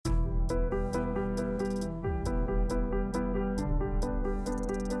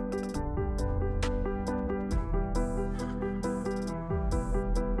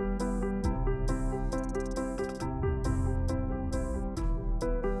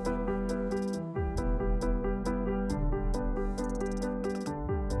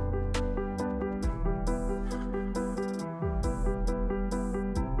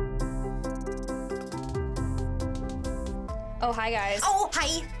Oh, hi guys. Oh,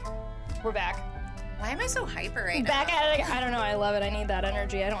 hi. We're back. Why am I so hyper right now? Back at it again. I don't know. I love it. I need that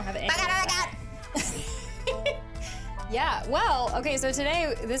energy. I don't have any. Back at it. Yeah. Well, okay. So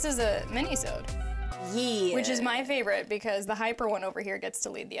today, this is a Minisode, Yeah. which is my favorite because the hyper one over here gets to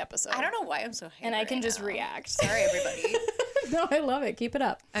lead the episode. I don't know why I'm so hyper. And I can right just now. react. Sorry, everybody. No, I love it. Keep it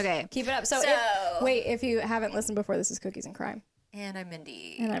up. Okay. Keep it up. So, So- if you haven't listened before, this is Cookies and Crime. And I'm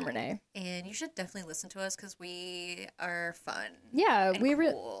Mindy. And I'm Renee. And you should definitely listen to us because we are fun. Yeah, And we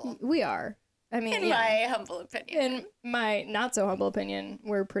cool. we are. I mean, In yeah. my humble opinion. In my not so humble opinion,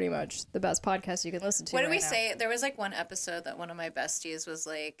 we're pretty much the best podcast you can listen to. What did right we now. say? There was like one episode that one of my besties was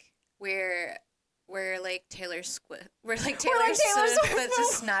like, we're like Taylor Swift. We're like Taylor, like Taylor Swift, Swift. but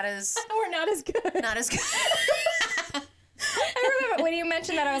just not as We're not as good. not as good. I remember when you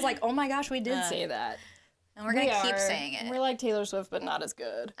mentioned that, I was like, oh my gosh, we did say that. And we're gonna keep are. saying it. We're like Taylor Swift, but not as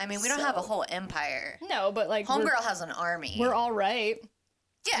good. I mean, we don't have a whole empire. No, but like Homegirl has an army. we're all right.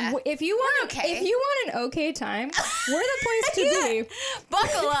 Yeah. If you want, okay. if you want an okay time, we're the place to be.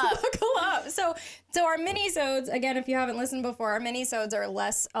 Buckle up. Buckle up. So our minisodes, again, if you haven't listened before, our minisodes are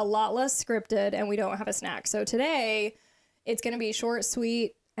a lot less scripted, and we don't have a snack. So today, it's going to be short,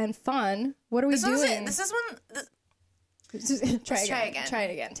 sweet, and fun. What are we doing? This is one. Try try again. Try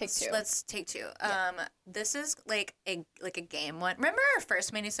it again. Take two. Let's take two. This is like a game one. Remember our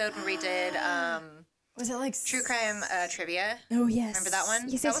first minisode when we did Was it like true crime trivia? Oh yes. Remember that one?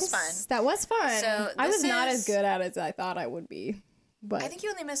 Yes, That yes, was yes. fun. That was fun. So I was this not as is- good at it as I thought I would be. But I think you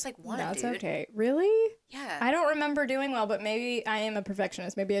only missed like one, that's dude. okay. Really? Yeah. I don't remember doing well, but maybe I am a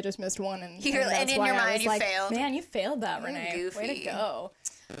perfectionist. Maybe I just missed one, and You're- that's and in why your I mind was you like, failed. Man, you failed that, You're Renee. Way goofy. to go.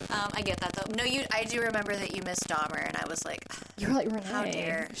 I get that though. No, I do remember that you missed Dahmer, and I was like, You're like Renee. How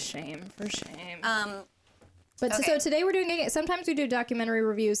dare. Shame for shame. okay. So today we're doing. Sometimes we do documentary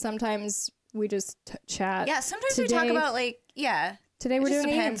reviews. Sometimes we just chat. yeah. Sometimes we talk about like, yeah. Today we're It just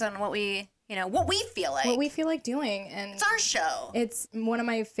doing a game. depends on what we feel like. What we feel like doing, and It's our show. it's one of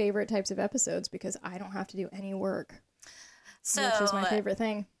my favorite types of episodes because I don't have to do any work, So which is my favorite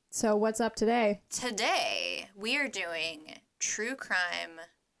thing. So what's up today? today we are doing true crime.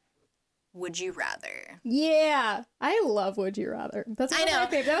 Would you rather? Yeah, I love Would You Rather. That's one I of my know.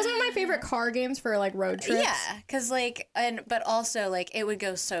 favorite. That was one of my favorite car games for like road trips. Yeah, because like, but also like it would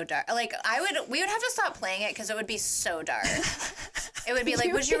go so dark. Like we would have to stop playing it because it would be so dark. It would be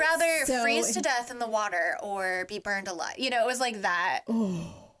like, would you rather So- freeze to death in the water or be burned alive? You know, it was like that.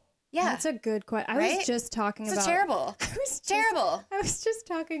 Yeah, That's a good question. I Right? was just talking it's about terrible. was Terrible. I was just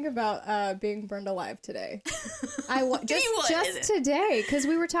talking about being burned alive today. Just You would. just today because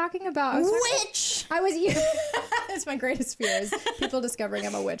we were talking about Witch. I was it's my greatest fear is people discovering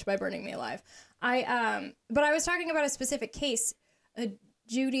I'm a witch by burning me alive. But I was talking about a specific case,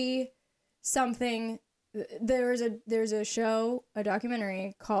 Judy something. There's a show, a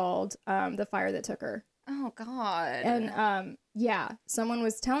documentary called "The Fire That Took Her," Oh God. and someone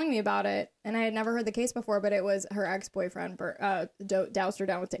was telling me about it, and I had never heard the case before. But it was her ex-boyfriend doused her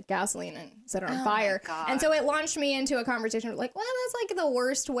down with gasoline and set her on fire, God. and so it launched me into a conversation like, well, that's like the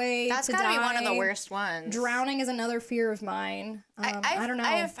worst way That's to gotta die. be one of the worst ones. Drowning is another fear of mine. I don't know.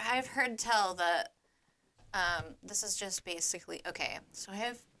 I've heard tell that this is just basically okay. So I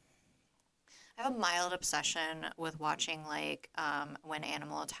have a mild obsession with watching like when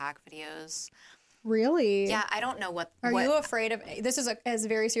animal attack videos. Really? Yeah, I don't know what. Are you afraid of? This is a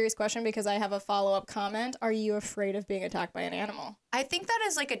very serious question because I have a follow-up comment. Are you afraid of being attacked by an animal? I think that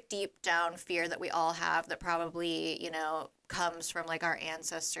is like a deep down fear that we all have that probably comes from like our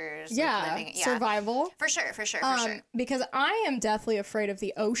ancestors. Yeah, like, living, survival. For sure. Because I am deathly afraid of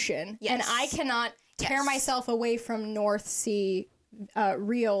the ocean, and Yes. I cannot tear Yes. myself away from North Sea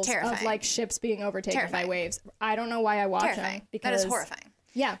reels of Terrifying. like ships being overtaken Terrifying. by waves. I don't know why I watch Terrifying. them because That is horrifying.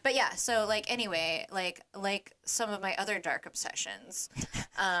 Yeah, But yeah, so like anyway, like some of my other dark obsessions,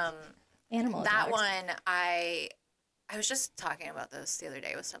 animal that attacks. one I was just talking about this the other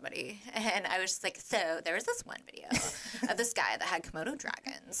day with somebody, and I was just like, so there was this one video of this guy that had Komodo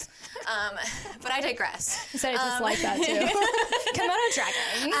dragons, but I digress. You said it just like that too. Komodo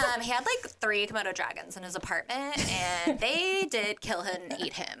dragons. He had like 3 Komodo dragons in his apartment, and they did kill him and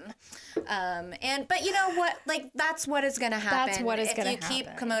eat him. But you know what? Like that's what is gonna happen. That's what is gonna if you keep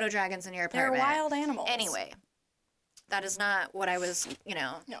happen. Komodo dragons in your They're apartment. wild animals. Anyway, that is not what I was.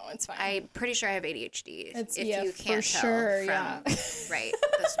 No, it's fine. I'm pretty sure I have ADHD. It's- if yeah, you for can't tell sure, from yeah. right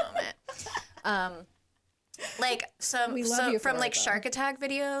this moment. Like We love you from for like it, though. shark attack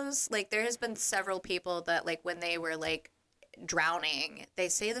videos, like there has been several people that like when they were like drowning, they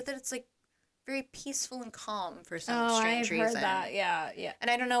say that it's like very peaceful and calm for some strange reason. I've heard that. Yeah. And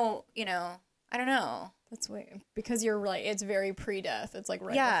I don't know, I don't know. That's weird. Because you're like, it's very pre-death. It's like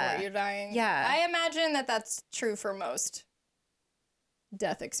right Yeah. before you're dying. Yeah. I imagine that that's true for most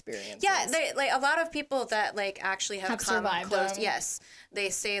death experiences. Yeah, like a lot of people that like actually have come survived close. them. Yes, they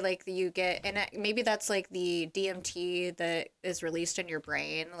say like you get, and maybe that's like the DMT that is released in your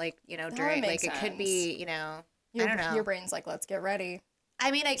brain, like That during would like make it could be, I don't know. Your brain's like, let's get ready. I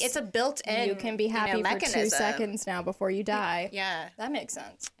mean, like, it's a built-in, You can be happy for mechanism. 2 seconds now before you die. Yeah. That makes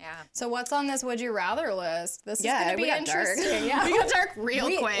sense. Yeah. So what's on this would you rather list? This is Yeah, going to we be got dark. interesting. Yeah. We got dark real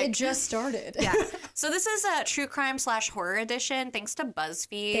quick. It just started. Yeah. So this is a true crime / horror edition. Thanks to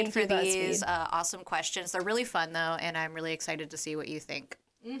BuzzFeed Thank for you, these BuzzFeed. awesome questions. They're really fun, though, and I'm really excited to see what you think.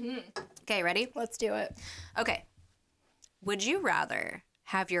 Okay, ready? Let's do it. Okay. Would you rather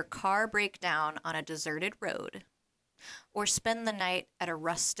have your car break down on a deserted road or spend the night at a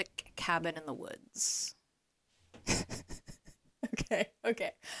rustic cabin in the woods?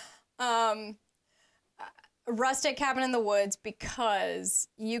 Okay. Rustic cabin in the woods, because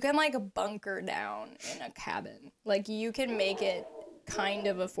you can like bunker down in a cabin. Like you can make it kind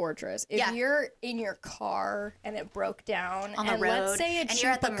of a fortress. If Yeah. you're in your car and it broke down On the and road, let's say a and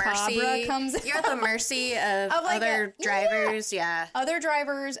you're at the mercy. chupacabra comes You're at the mercy of Of, like, other drivers. Yeah. other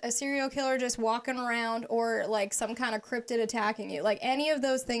drivers, a serial killer just walking around, or like some kind of cryptid attacking you. Like any of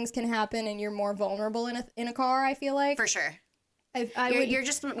those things can happen, and you're more vulnerable in a car. I feel like For sure. you're You're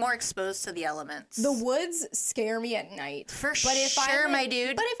just more exposed to the elements. the woods scare me at night. For But if sure, I'm my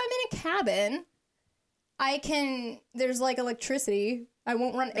dude. But if I'm in a cabin, there's like electricity. I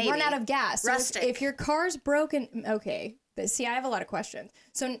won't run Maybe. out of gas. So Rustic. if your car's broken, okay. But see, I have a lot of questions.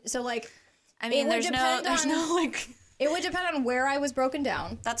 So like, I mean, it would there's no depend like. it would depend on where I was broken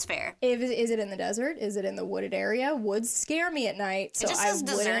down. That's fair. Is it in the desert? Is it in the wooded area? Woods scare me at night. So It just I says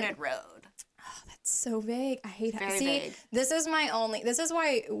wouldn't. deserted road. It's so vague. I hate Very See, vague. this is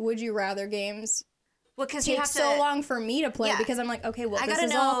why would you rather games Well, because you take have to. so long for me to play, Yeah. because I'm like, okay, well, I this gotta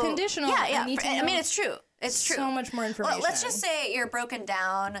is know. all conditional. Yeah, yeah. I need to I know mean, it's true. It's true. so much more information. Well, let's just say you're broken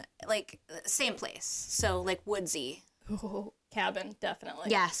down, like same place. So like woodsy. Ooh, cabin,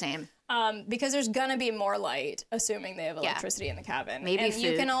 definitely. Yeah, same. Because there's gonna be more light, assuming they have electricity in the cabin. Maybe and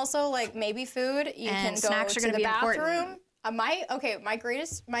you food. can also like maybe food. You And can go snacks are to gonna the be bathroom. important.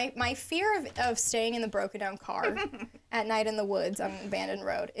 My fear of staying in the broken down car at night in the woods on an abandoned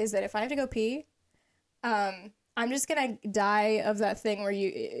road is that if I have to go pee, I'm just gonna die of that thing where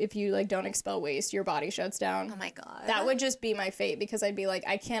if you like don't expel waste, your body shuts down. Oh my god. That would just be my fate, because I'd be like,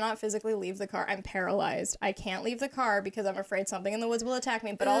 I cannot physically leave the car. I'm paralyzed. I can't leave the car because I'm afraid something in the woods will attack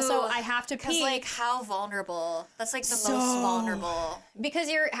me. But also, I have to Because pee. like how vulnerable. That's like the So- most vulnerable. Because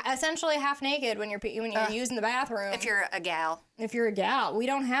you're essentially half naked when you're using the bathroom. If you're a gal. If you're a gal, we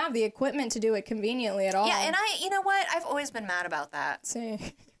don't have the equipment to do it conveniently at all. Yeah, and you know what? I've always been mad about that. See,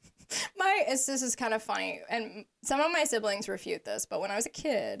 this is kind of funny, and some of my siblings refute this, but when I was a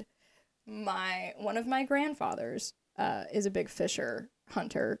kid, one of my grandfathers is a big fisher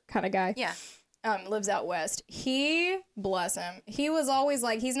hunter kind of guy. Yeah. Lives out west. He, bless him, he was always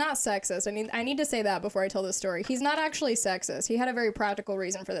like, he's not sexist. I need to say that before I tell this story. He's not actually sexist. He had a very practical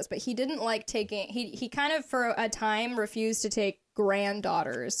reason for this, but he didn't like he kind of for a time refused to take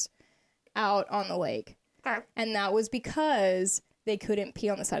granddaughters out on the lake. Okay. And that was because they couldn't pee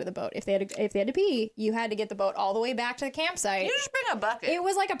on the side of the boat. If they had to pee, you had to get the boat all the way back to the campsite. You just bring a bucket. It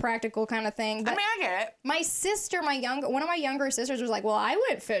was like a practical kind of thing. But I mean, I get it. my sister, one of my younger sisters was like, well, I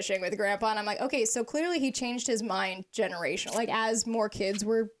went fishing with Grandpa. And I'm like, okay, so clearly he changed his mind generational. Like, as more kids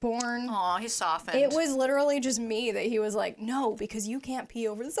were born. Aw, he's softened. It was literally just me that he was like, no, because you can't pee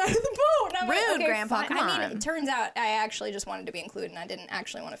over the side of the boat. And I'm like, Rude, okay, Grandpa, fine. come I mean, on. it turns out I actually just wanted to be included, and I didn't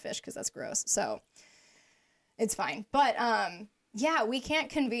actually want to fish because that's gross. So it's fine. But, yeah, we can't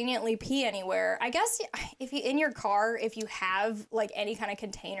conveniently pee anywhere. I guess if you in your car, if you have like any kind of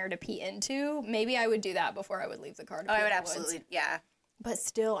container to pee into, maybe I would do that before I would leave the car. To Oh, pee I would in the woods. absolutely, yeah. But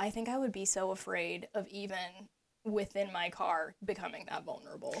still, I think I would be so afraid of even within my car becoming that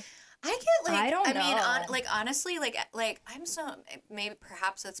vulnerable. I get like, I don't mean, know. honestly, like I'm so, maybe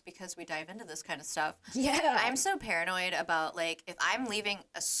perhaps it's because we dive into this kind of stuff. Yeah. I'm so paranoid about like, if I'm leaving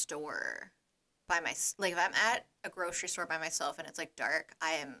a store like if I'm at a grocery store by myself and it's like dark,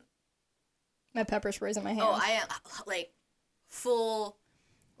 My pepper spray's in my hand. I am like full,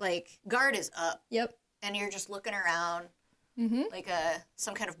 like guard is up. Yep. And you're just looking around like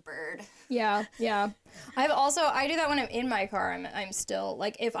some kind of bird. Yeah. I do that when I'm in my car. I'm still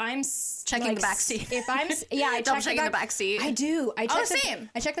like, if I'm Checking the back seat. If I'm I Double check checking the back seat. I do. I check same.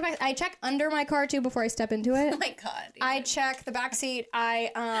 I check the back. I check under my car too before I step into it. Oh my god. Dude. I check the back seat.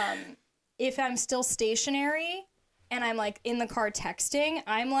 If I'm still stationary, and I'm like in the car texting,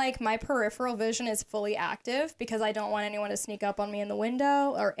 I'm like, my peripheral vision is fully active because I don't want anyone to sneak up on me in the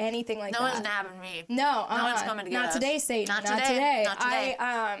window or anything like that. No one's nabbing me. No, no one's coming to get not us. today, Satan. Not Not today. today. Not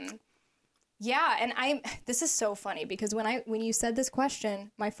today. Yeah, and this is so funny because when you said this question,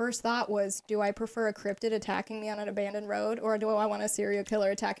 my first thought was, do I prefer a cryptid attacking me on an abandoned road, or do I want a serial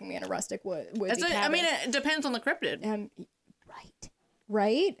killer attacking me in a rustic woodsy cabin? I mean, it depends on the cryptid.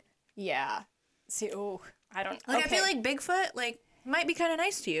 Right? Yeah. See, I don't. Like, okay. I feel like Bigfoot, like, might be kind of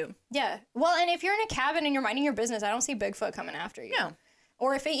nice to you. Yeah. Well, and if you're in a cabin and you're minding your business, I don't see Bigfoot coming after you. No.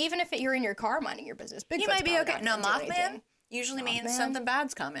 Or even if you're in your car minding your business, Bigfoot's You might be probably okay. not No, gonna do Mothman anything. usually means Mothman. something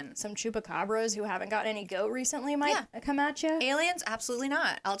bad's coming. Some chupacabras who haven't gotten any goat recently might come at you. Aliens, absolutely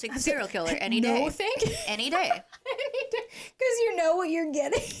not. I'll take the serial killer any day. No, thank you. Any day. Because you know what you're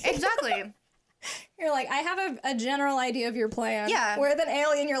getting. Exactly. You're like, I have a general idea of your plan. Yeah. Where with an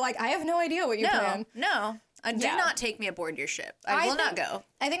alien, you're like, I have no idea what you plan. No. Do not take me aboard your ship. I will not go.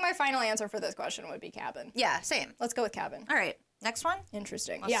 I think my final answer for this question would be cabin. Yeah, same. Let's go with cabin. All right. Next one.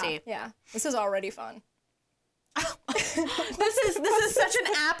 Interesting. Let's see. Yeah. This is already fun. This is such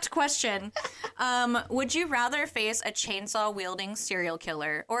an apt question. Would you rather face a chainsaw wielding serial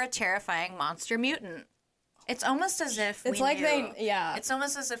killer or a terrifying monster mutant? It's almost as if we knew. It's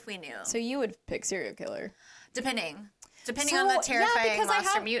almost as if we knew. So you would pick serial killer. Depending on the terrifying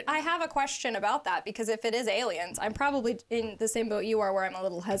monster mutant. I have a question about that because if it is aliens, I'm probably in the same boat you are where I'm a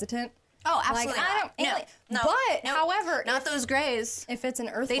little hesitant. Oh, absolutely not. No. But, however... Not those grays. If it's an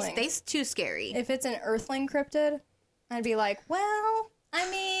earthling... They too scary. If it's an earthling cryptid, I'd be like, well, I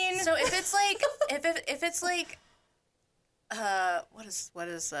mean... So if it's like... if it's like... what is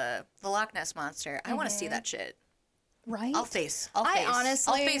the Loch Ness Monster? I want to see that shit. Right? I'll face I'll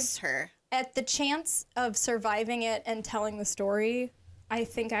face her. At the chance of surviving it and telling the story, I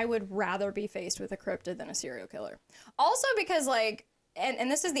think I would rather be faced with a cryptid than a serial killer. Also because, like...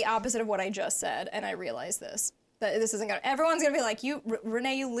 And this is the opposite of what I just said, and I realize this. That this isn't gonna... Everyone's gonna be like,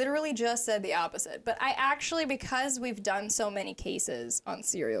 Renee, you literally just said the opposite. But I actually, because we've done so many cases on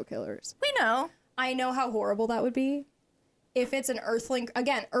serial killers... We know. I know how horrible that would be. If it's an earthling...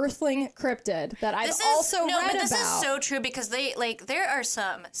 Again, earthling cryptid that I've also read about. This is so true because there are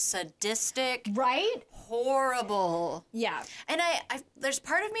some sadistic... Right? Horrible. Yeah. And I there's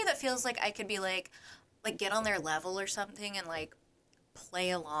part of me that feels like I could be like get on their level or something and, like, play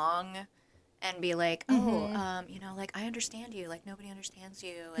along and be like, like, I understand you, like, nobody understands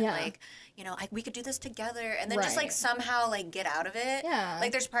you, and like, we could do this together, and then just like somehow like get out of it. Yeah.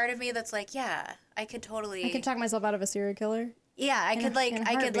 Like, there's part of me that's like, yeah, I could talk myself out of a serial killer. Yeah, I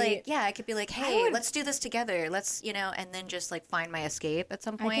could be like, hey, let's do this together. Let's, and then just like find my escape at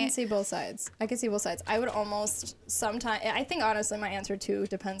some point. I can see both sides. I would almost sometimes, I think honestly my answer too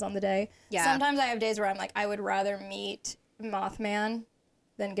depends on the day. Yeah. Sometimes I have days where I'm like, I would rather meet Mothman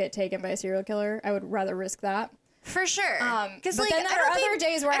than get taken by a serial killer. I would rather risk that. For sure. Because like, then there are other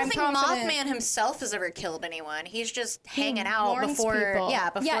days where I'm confident. I don't think Mothman himself has ever killed anyone. He's just hanging out before people.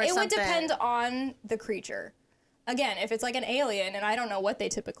 Before it something. Would depend on the creature. Again, if it's like an alien and I don't know what they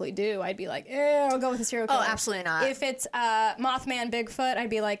typically do, I'd be like, I'll go with a serial killer. Oh, absolutely not. If it's Mothman, Bigfoot,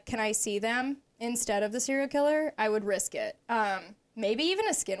 I'd be like, can I see them instead of the serial killer? I would risk it. Maybe even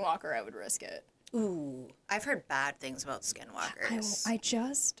a skinwalker, I would risk it. Ooh, I've heard bad things about skinwalkers. I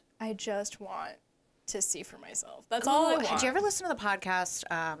just want to see for myself. That's all I want. Did you ever listen to the podcast,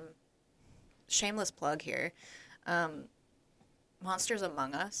 shameless plug here, Monsters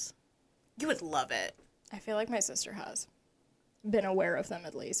Among Us? You would love it. I feel like my sister has been aware of them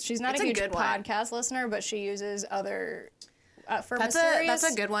at least. She's not a huge podcast listener, but she uses other... That's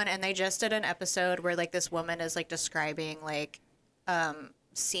a good one, and they just did an episode where like this woman is like describing like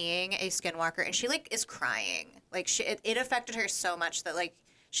seeing a skinwalker, and she like is crying. Like it affected her so much that like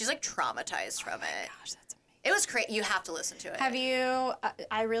she's like traumatized from it. Gosh, that's amazing. It was great. You have to listen to it. Have you?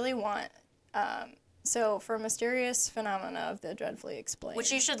 I really want. So for Mysterious Phenomena of the Dreadfully Explained,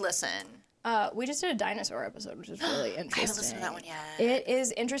 which you should listen. We just did a dinosaur episode, which is really interesting. I haven't listened to that one yet. It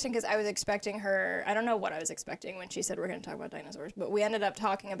is interesting because I was expecting her... I don't know what I was expecting when she said we're going to talk about dinosaurs, but we ended up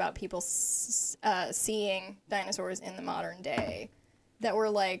talking about people seeing dinosaurs in the modern day that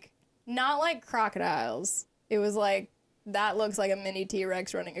were, like, not like crocodiles. It was like, that looks like a mini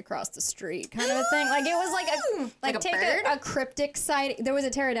T-Rex running across the street kind of a thing. Like, it was like a take bird? a cryptic sighting. There was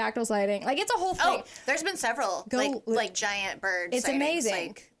a pterodactyl sighting. Like, it's a whole thing. Oh, there's been several. Like giant bird It's sightings. amazing.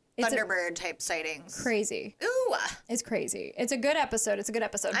 Like, Thunderbird type sightings. Crazy. Ooh. It's crazy. It's a good episode.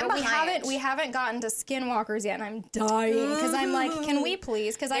 I'm but behind. we haven't gotten to skinwalkers yet, and I'm dying because I'm like, can we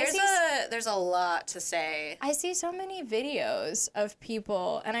please? Because there's a lot to say. I see so many videos of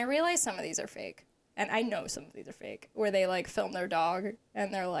people, and I realize some of these are fake. and I know some of these are fake, where they like film their dog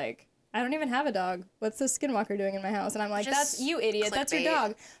and they're like, I don't even have a dog. What's this skinwalker doing in my house? And I'm like, Just that's you, idiot. That's your clickbait.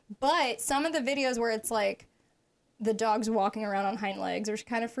 dog. But some of the videos where it's like the dog's walking around on hind legs are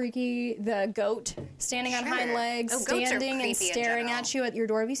kind of freaky. The goat standing on hind Sure. legs, Oh, goats are standing and creepy in staring general. at you at your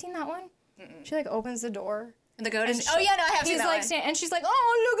door. Have you seen that one? She like opens the door. And the goat And is. Oh yeah, no, I have seen he's that like, one. and she's like,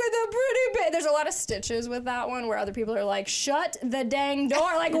 oh, look at the pretty bit. There's a lot of stitches with that one where other people are like, shut the dang door.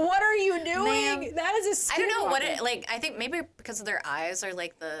 Like, what are you doing? Ma'am, That is a I don't know what skinwalker. it like. I think maybe because of their eyes are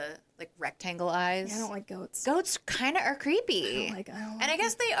like the rectangle eyes. I don't like goats. Goats kind of are creepy. I don't and like I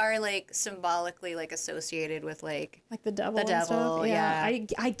guess they are like symbolically like associated with like. Like the devil. The and devil, stuff. yeah.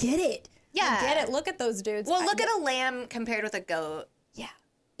 I get it. Yeah. I get it. Look at those dudes. Well, look at a lamb compared with a goat. Yeah.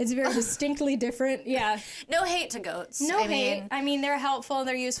 It's very distinctly different. Yeah. No hate to goats. No I hate. mean, I mean, they're helpful.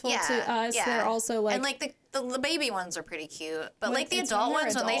 They're useful to us. yeah. They're also like, and like the baby ones are pretty cute, but When like the it's adult when they're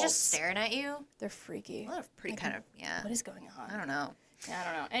ones when they adults. just staring at you, they're freaky. well, they're pretty kind of yeah. What is going on? I don't know. Yeah,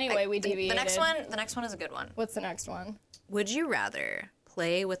 I don't know. Anyway, we deviated. The next one is a good one. What's the next one? Would you rather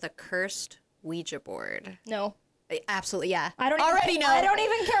play with a cursed Ouija board? No. Absolutely, yeah. I don't already even, know. I don't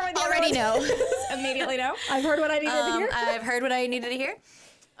even care what the Already other one know. is. Immediately know. I've heard what I needed to hear. I've heard what I needed to hear.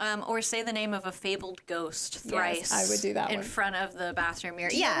 Or say the name of a fabled ghost thrice. I would do that in one. front of the bathroom mirror.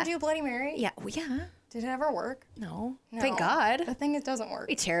 Did you ever do Bloody Mary? Yeah. Well, yeah. Did it ever work? No. No. Thank God. The thing is, it doesn't work.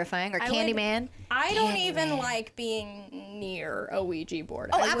 Be terrifying. Or I would- Candyman. I don't even like being near a Ouija board.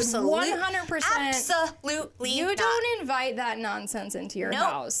 I would absolutely. 100%. Absolutely. You not. don't invite that nonsense into your Nope.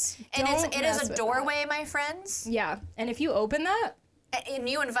 house. And Don't it mess is a with doorway, my friends. that. Yeah, and if you open that, And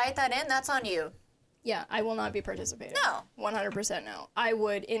you invite that in, that's on you. yeah, I will not be participating. No. 100% no. I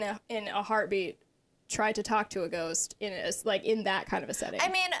would in a heartbeat try to talk to a ghost in in that kind of a setting. I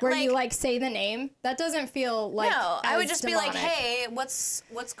mean, where you like- say the name. That doesn't feel like No, I would as just be like, demonic. hey, what's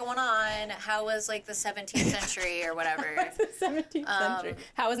going on? How was like the 17th century or whatever? The 17th century.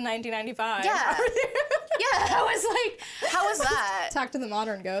 How was 1995? Yeah. Yeah, I was like, how was that? Talk to the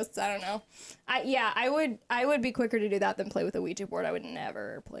modern ghosts. I don't know. I would be quicker to do that than play with a Ouija board. I would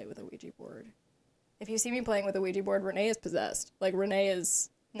never play with a Ouija board. If you see me playing with a Ouija board, Renee is possessed. Like Renee is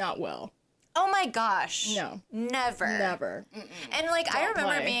not well. Oh my gosh. No. Never. Never. And like I Don't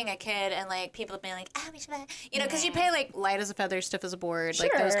remember play. being a kid and like people being like, we should, you know, because you play like light as a feather, stiff as a board,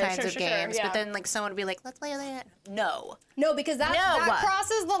 like those Sure, kinds sure, of sure, games. yeah. But then like someone would be like, let's play that. No. No, because that No.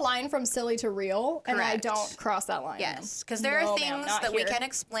 crosses the line from silly to real, and I Correct. don't cross that line. Yes, because there No, are ma'am, things not that we here. can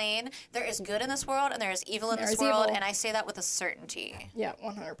explain. There is good in this world and there is evil in this There's world, evil. and I say that with a certainty. Yeah,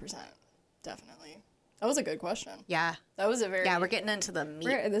 100%. Definitely. That was a good question. Yeah. That was a very... Yeah, we're getting into the meat.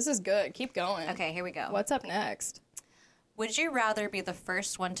 This is good. Keep going. Okay, here we go. What's up next? Would you rather be the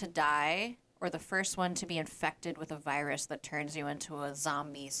first one to die or the first one to be infected with a virus that turns you into a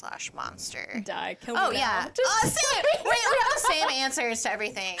zombie/monster? Die. Kill me Oh now. yeah, same. We have the same answers to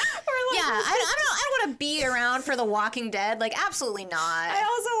everything. Yeah, I don't want to be around for The Walking Dead. Like, absolutely not. I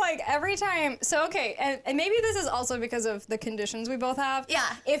also like every time. So okay, and maybe this is also because of the conditions we both have. Yeah.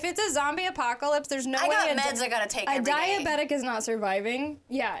 If it's a zombie apocalypse, there's no I way got meds I gotta take a every day. diabetic is not surviving.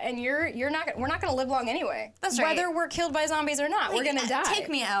 Yeah, and we're not gonna live long anyway. That's right. Whether we're killed by zombies or not, we're gonna die. Take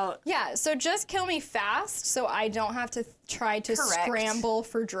me out. Yeah, so just kill me fast, so I don't have to try to Correct. scramble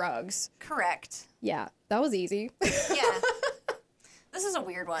for drugs. Correct. Yeah, that was easy. Yeah. This is a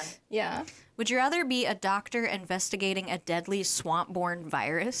weird one. Yeah. Would you rather be a doctor investigating a deadly swamp-borne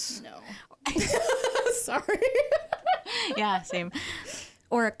virus? No. Sorry. Yeah, same.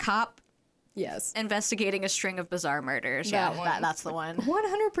 Or a cop Yes. investigating a string of bizarre murders? That Yeah, one. that's the one.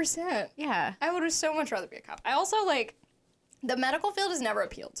 100%. Yeah. I would so much rather be a cop. I also like the medical field has never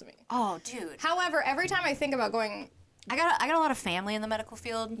appealed to me. Oh, dude. However, every time I think about going, I got a lot of family in the medical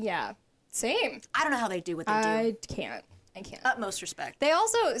field. yeah, same. I don't know how they do what they do. I can't. Utmost respect. They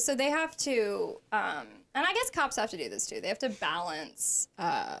also, so they have to, and I guess cops have to do this too. They have to balance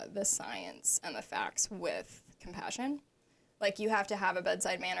the science and the facts with compassion. Like you have to have a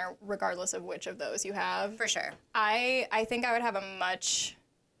bedside manner regardless of which of those you have. For sure. I think I would have a much,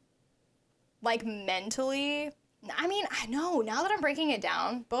 like mentally, I mean, I know, now that I'm breaking it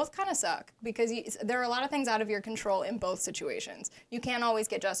down, both kind of suck because there are a lot of things out of your control in both situations. You can't always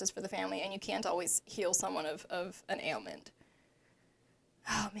get justice for the family and you can't always heal someone of an ailment.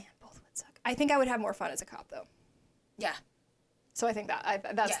 Oh man, both would suck. I think I would have more fun as a cop though. Yeah. So I think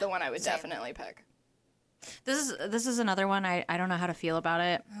that's Yeah, the one I would same. definitely pick. This is another one I don't know how to feel about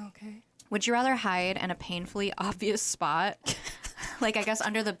it. Okay. Would you rather hide in a painfully obvious spot? Like, I guess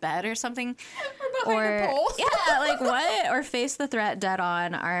under the bed or something? Behind a pole. Yeah, like what? Or face the threat dead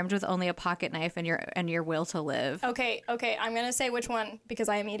on, armed with only a pocket knife and your will to live. Okay, I'm going to say which one because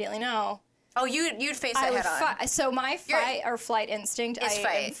I immediately know. Oh, you'd face it head on. So my fight or flight instinct,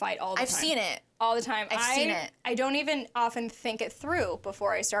 I fight all the time. I've seen it. All the time. I've seen it. I don't even often think it through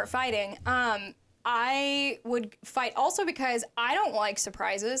before I start fighting. I would fight also because I don't like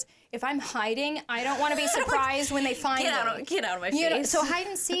surprises. If I'm hiding, I don't want to be surprised when they find me. Get out of my face. So hide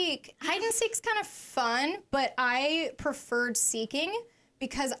and seek's kind of fun, but I preferred seeking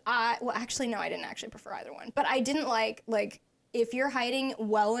because actually no, I didn't actually prefer either one. But I didn't like if you're hiding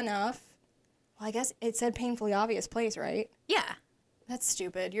well enough. Well, I guess it said painfully obvious place, right? Yeah. That's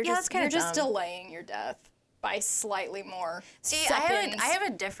stupid. You're that's kinda just dumb. delaying your death by slightly more See, seconds. I have a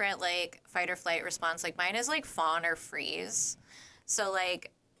different like fight or flight response. Like mine is like fawn or freeze. So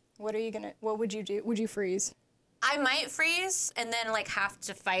like, what would you do? Would you freeze? I might freeze and then like have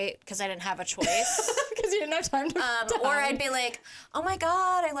to fight because I didn't have a choice. Because you didn't have time to or I'd be like, oh my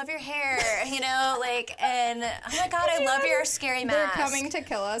God, I love your hair, like, and oh my God, I love your scary mask. They're coming to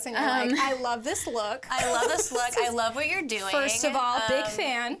kill us, and you're like, I love this look. I love this look. I love what you're doing. First of all, big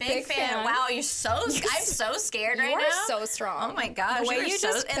fan. Big fan. Wow, I'm so scared right now. You are so strong. Oh my gosh, the way you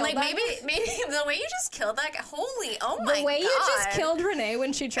just and like maybe the way you just killed that guy. Holy, oh my God. The way you just killed Renee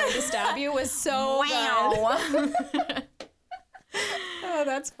when she tried to stab you was so wow. good. Oh,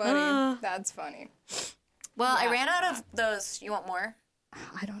 that's funny. That's funny. Well, yeah. I ran out of those. You want more?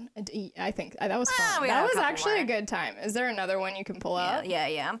 I think that was fun. That was actually a good time. Is there another one you can pull up?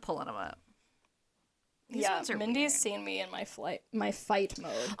 Yeah. I'm pulling them up. These Mindy's seen me in my fight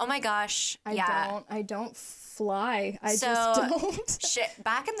mode. Oh my gosh. I don't fly. I just don't. Shit.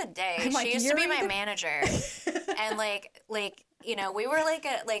 Back in the day, she used to be my manager, and we were like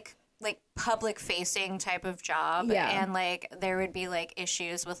a public facing type of job, and like there would be like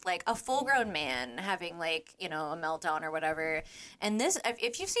issues with like a full grown man having like a meltdown or whatever. And this,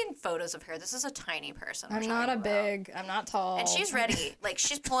 if you've seen photos of her, this is a tiny person. I'm not I'm not tall, and she's ready. Like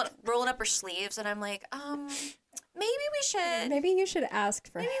she's rolling up her sleeves, and I'm like, maybe you should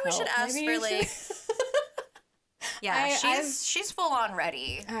ask for help. We should ask for like. Yeah, she's full on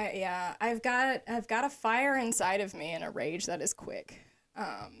ready. I've got a fire inside of me and a rage that is quick.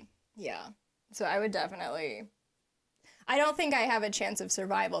 Yeah. So I would definitely. I don't think I have a chance of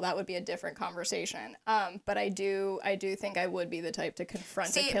survival. That would be a different conversation. But I do think I would be the type to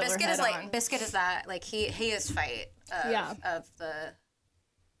confront a killer Biscuit head on. Biscuit is that like he is fight of the.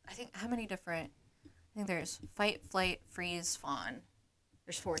 I think how many different? I think there's fight, flight, freeze, fawn.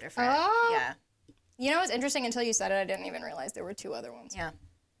 There's 4 different. Oh. Yeah. You know what's interesting? Until you said it, I didn't even realize there were 2 other ones. Yeah.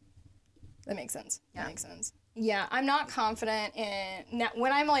 That makes sense. That makes sense. Yeah, I'm not confident in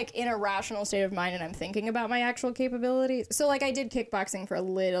when I'm like in a rational state of mind and I'm thinking about my actual capabilities. So like I did kickboxing for a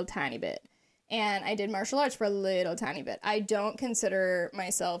little tiny bit and I did martial arts for a little tiny bit. I don't consider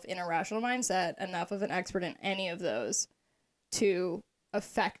myself in a rational mindset enough of an expert in any of those to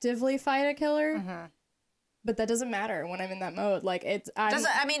effectively fight a killer. Mm-hmm. But that doesn't matter when I'm in that mode. Like it's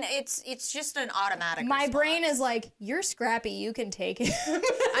just an automatic. My response. brain is like, you're scrappy, you can take it.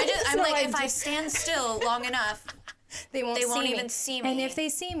 I'm like, if I stand still long enough, they won't even see me. And if they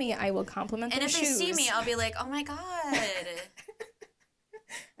see me, I will compliment their shoes. And if they see me, I'll be like, oh my God.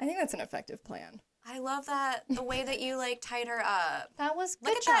 I think that's an effective plan. I love that, the way that you like tied her up. That was good.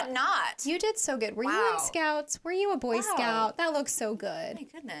 Look at that knot. You did so good. Were you in Scouts? Were you a Boy Scout? That looks so good. Oh my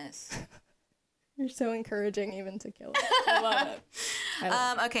goodness. You're so encouraging even to kill it. I love it.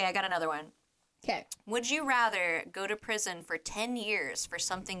 Okay, I got another one. Okay. Would you rather go to prison for 10 years for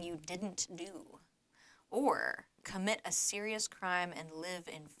something you didn't do, or commit a serious crime and live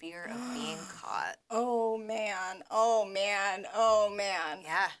in fear of being caught? Oh, man.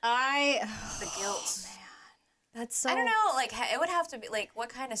 Yeah. The guilt. Man. That's so... I don't know, like, it would have to be, like, what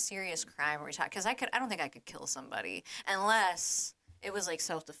kind of serious crime are we talking? Because I don't think I could kill somebody unless... It was like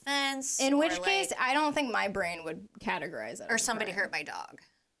self-defense. In which case, I don't think my brain would categorize it. Or somebody hurt my dog.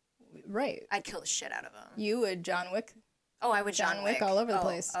 Right. I'd kill the shit out of him. You would John Wick? Oh, I would John Wick all over the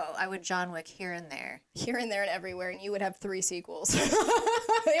place. Oh, I would John Wick here and there. Here and there and everywhere, and you would have 3 sequels.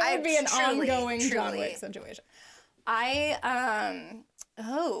 It would be an ongoing John Wick situation. I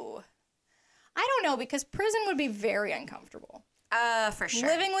don't know, because prison would be very uncomfortable. For sure.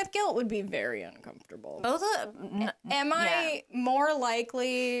 Living with guilt would be very uncomfortable. Both Am I more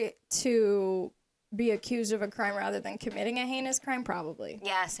likely to be accused of a crime rather than committing a heinous crime? Probably.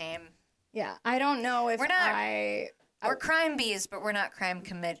 Yeah, same. Yeah, I don't know if we're crime bees, but we're not crime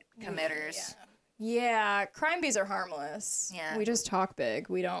committers. Yeah, crime bees are harmless. Yeah. We just talk big.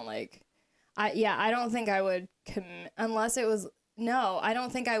 We don't I don't think I would unless it was I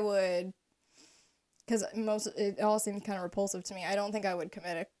don't think I would. Because it all seems kind of repulsive to me. I don't think I would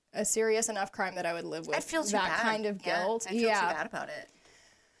commit a serious enough crime that I would live with I feel too that bad. kind of guilt. I feel too bad about it.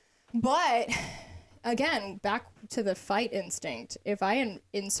 But again, back to the fight instinct. If I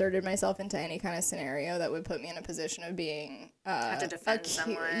inserted myself into any kind of scenario that would put me in a position of being Have to defend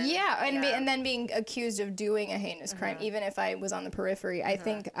someone. yeah, and then being accused of doing a heinous crime, even if I was on the periphery, I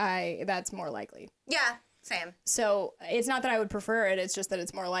think that's more likely. Yeah, same. So it's not that I would prefer it; it's just that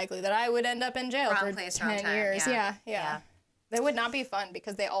it's more likely that I would end up in jail Wrong for place, wrong 10 time, years. yeah. Yeah. That would not be fun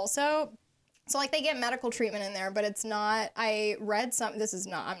because they also. So, like, they get medical treatment in there, but it's not, I read I'm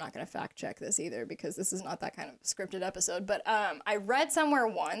not going to fact check this either because this is not that kind of scripted episode, but I read somewhere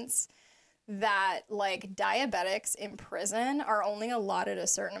once that, like, diabetics in prison are only allotted a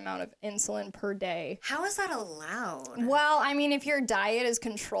certain amount of insulin per day. How is that allowed? Well, I mean, if your diet is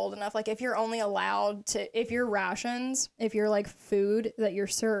controlled enough, like, if you're only allowed to, if your rations, if your, like, food that you're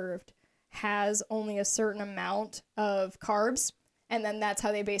served has only a certain amount of carbs, and then that's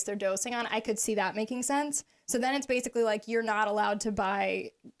how they base their dosing on. I could see that making sense. So then it's basically like you're not allowed to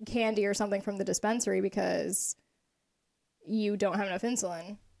buy candy or something from the dispensary because you don't have enough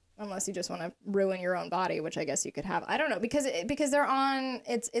insulin, unless you just want to ruin your own body, which I guess you could have. I don't know because they're on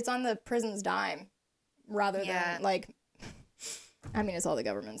it's on the prison's dime rather than like. I mean, it's all the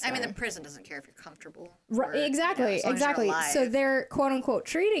government's I mean, dime. the prison doesn't care if you're comfortable. Right, exactly, as long as you're exactly. alive. So they're quote unquote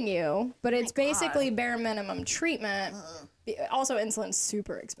treating you, but it's basically bare minimum treatment. Also, insulin's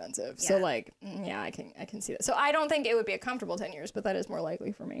super expensive. So Yeah. like, yeah, I can see that. So I don't think it would be a comfortable 10 years, but that is more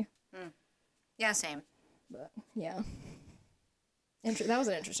likely for me. Yeah, same. But yeah, that was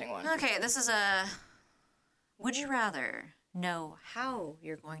an interesting one. Okay, this is would you rather know how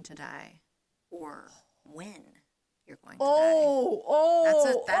you're going to die or when you're going to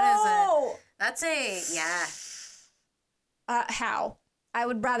die? That's How? I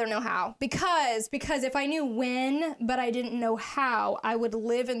would rather know how because if I knew when, but I didn't know how, I would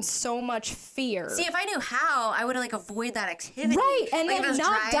live in so much fear. See, if I knew how, I would like avoid that activity. Right, and like then if I was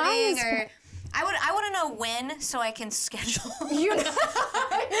not driving die or I want to know when so I can schedule. You know? So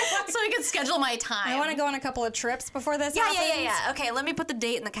I can schedule my time. I want to go on a couple of trips before this happens. Yeah. Okay, let me put the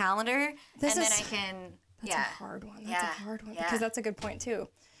date in the calendar, then I can. That's a hard one. That's a hard one because that's a good point too.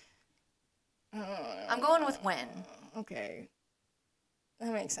 I'm going with when. Okay.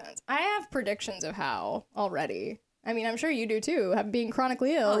 That makes sense. I have predictions of how already. I mean, I'm sure you do too. Being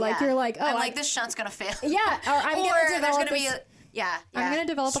chronically ill, you're like, oh, I'm like this shunt's gonna fail. Yeah, or I'm gonna develop. I'm gonna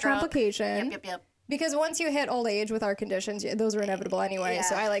develop stroke. a complication. Yep. Because once you hit old age with our conditions, those are inevitable anyway. Yeah.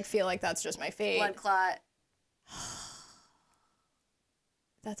 So I like feel like that's just my fate. Blood clot.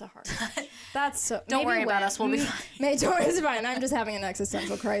 That's a hard one. That's so. Don't worry about us. We'll be fine. It's fine. I'm just having an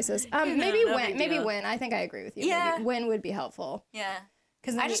existential crisis. Maybe when. I think I agree with you. Yeah. Maybe when would be helpful. Yeah.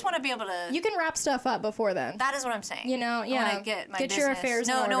 Because I just want to be able to. You can wrap stuff up before then. That is what I'm saying. You know, yeah. I want to get my business. Your affairs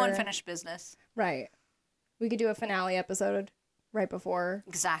in order. No unfinished business. Right. We could do a finale episode right before.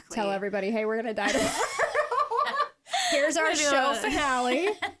 Exactly. Tell everybody, hey, we're gonna die tomorrow. Here's our show finale.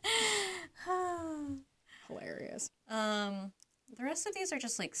 Hilarious. The rest of these are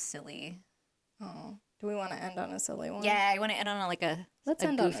just like silly. Oh, do we want to end on a silly one? Yeah, I want to end on like a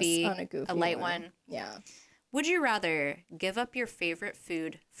goofy, on a goofy, a light one. Yeah. Would you rather give up your favorite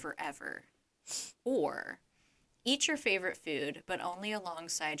food forever, or eat your favorite food but only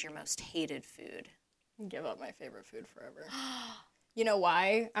alongside your most hated food? Give up my favorite food forever. You know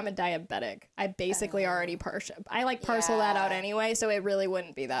why? I'm a diabetic. I basically already parcel that out anyway, so it really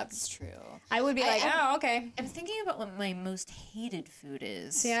wouldn't be that. That's true. I would be okay. I'm thinking about what my most hated food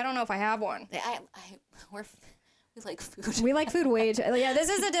is. See, I don't know if I have one. We like food. We like food way too. Yeah, this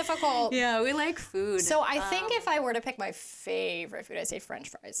is a difficult. Yeah, we like food. So I think if I were to pick my favorite food, I'd say French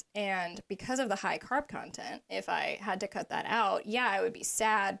fries. And because of the high carb content, if I had to cut that out, yeah, I would be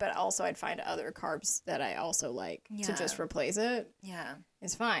sad, but also I'd find other carbs that I also like to just replace it. Yeah.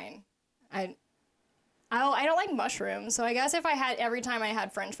 It's fine. I don't like mushrooms, so I guess if every time I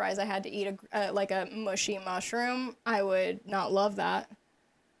had French fries, I had to eat a mushy mushroom, I would not love that.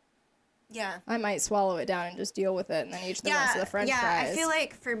 Yeah. I might swallow it down and just deal with it and then eat the rest of the French fries. Yeah, I feel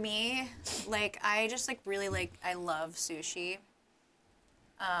like for me, like I just like really like I love sushi.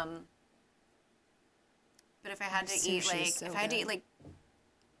 But if I had to eat like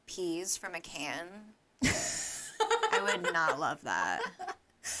peas from a can, I would not love that.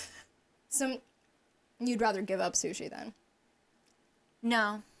 So you'd rather give up sushi then?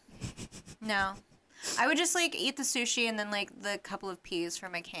 No. I would just like eat the sushi and then like the couple of peas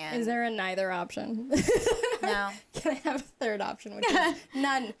from a can. Is there a neither option? No. Can I have a third option? Which is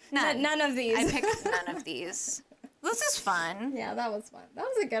none. None of these. I picked none of these. This is fun. Yeah, that was fun. That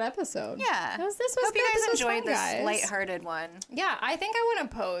was a good episode. Yeah. Hope you guys enjoyed this guys. lighthearted one. Yeah, I think I want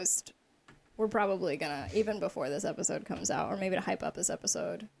to post. We're probably gonna, even before this episode comes out, or maybe to hype up this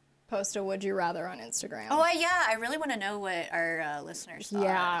episode, post a would you rather on Instagram. Oh, I really want to know what our listeners thought.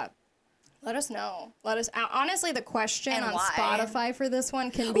 Yeah. Let us know. Honestly, the question And on why. Spotify for this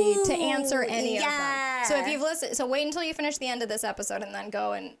one can be to answer any of them. yeah. So if you've listened, so wait until you finish the end of this episode and then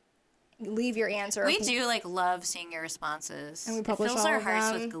go and leave your answer. We do love seeing your responses. And we publish it fills all our of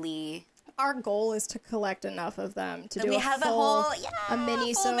hearts them. with glee. Our goal is to collect enough of them to do We a have full, a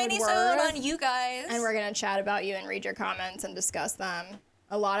minisode full minisode worth. on you guys. And we're going to chat about you and read your comments and discuss them.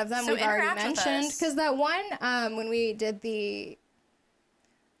 A lot of them So we've already interact with mentioned. us. Because that one, when we did the...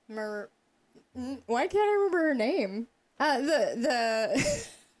 Why can't I remember her name? It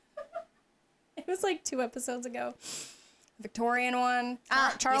was like 2 episodes ago. Victorian one.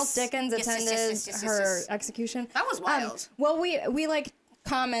 Charles Dickens attended her execution. That was wild. Well, we like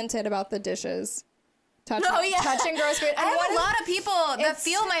commented about the dishes. Touching gross food. I have a lot of people that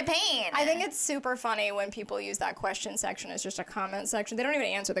feel my pain. I think it's super funny when people use that question section as just a comment section. They don't even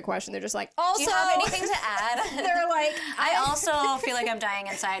answer the question. They're just like, also, do you have anything to add? They're like, I also feel like I'm dying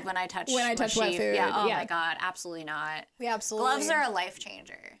inside when I touch wet food. Yeah. Oh Yeah. my god, absolutely not. We absolutely. Gloves are a life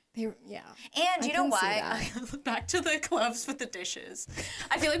changer. Yeah. And you know can see why? Back to the gloves with the dishes.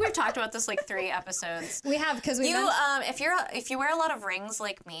 I feel like we've talked about this like 3 episodes. We have because if you wear a lot of rings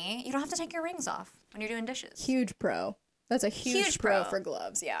like me, you don't have to take your rings off when you're doing dishes. Huge pro. That's a huge pro pro for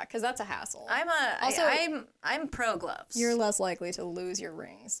gloves. Yeah, because that's a hassle. I'm pro gloves. You're less likely to lose your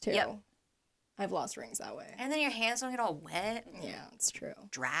rings too. Yep. I've lost rings that way. And then your hands don't get all wet. And Yeah, it's true.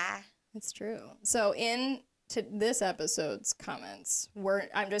 dry. It's true. So to this episode's comments,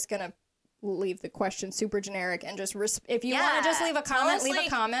 I'm just gonna leave the question super generic and just if you want to just leave a comment, leave a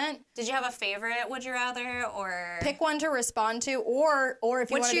comment. Did you have a favorite would you rather, or pick one to respond to, or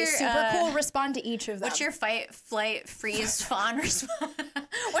if you want to be super cool, respond to each of them. What's your fight, flight, freeze, fawn response?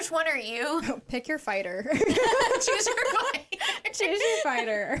 Which one are you? Pick your fighter. Choose your fight. Choose your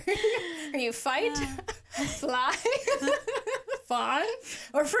fighter. Are you fight, fly, fawn,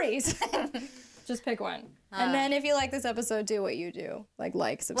 or freeze? Just pick one. And then if you like this episode, do what you do.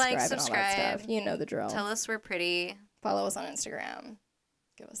 Like, subscribe, and all that stuff. You know the drill. Tell us we're pretty. Follow us on Instagram.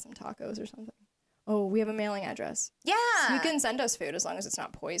 Give us some tacos or something. Oh, we have a mailing address. Yeah. You can send us food as long as it's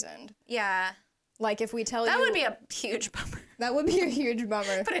not poisoned. Yeah. Like if we tell you... That would be a huge bummer. That would be a huge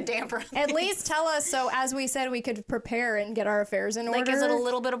bummer. Put a damper on At least tell us so, as we said, we could prepare and get our affairs in order. Like, is it a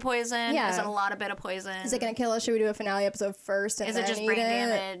little bit of poison? Yeah. Is it a lot of bit of poison? Is it going to kill us? Should we do a finale episode first and Is then it just eat brain it?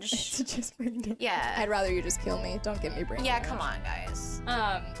 damage? Is it just brain damage? Yeah. I'd rather you just kill me. Don't give me brain damage. Come on, guys.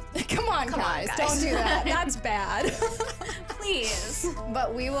 Come on, guys. Don't do that. That's bad. Please.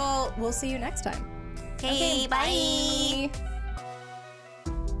 But we'll see you next time. Okay, bye.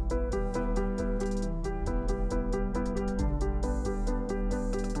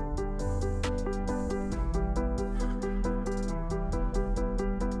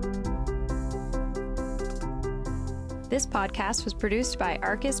 This podcast was produced by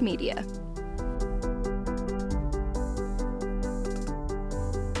Arcus Media.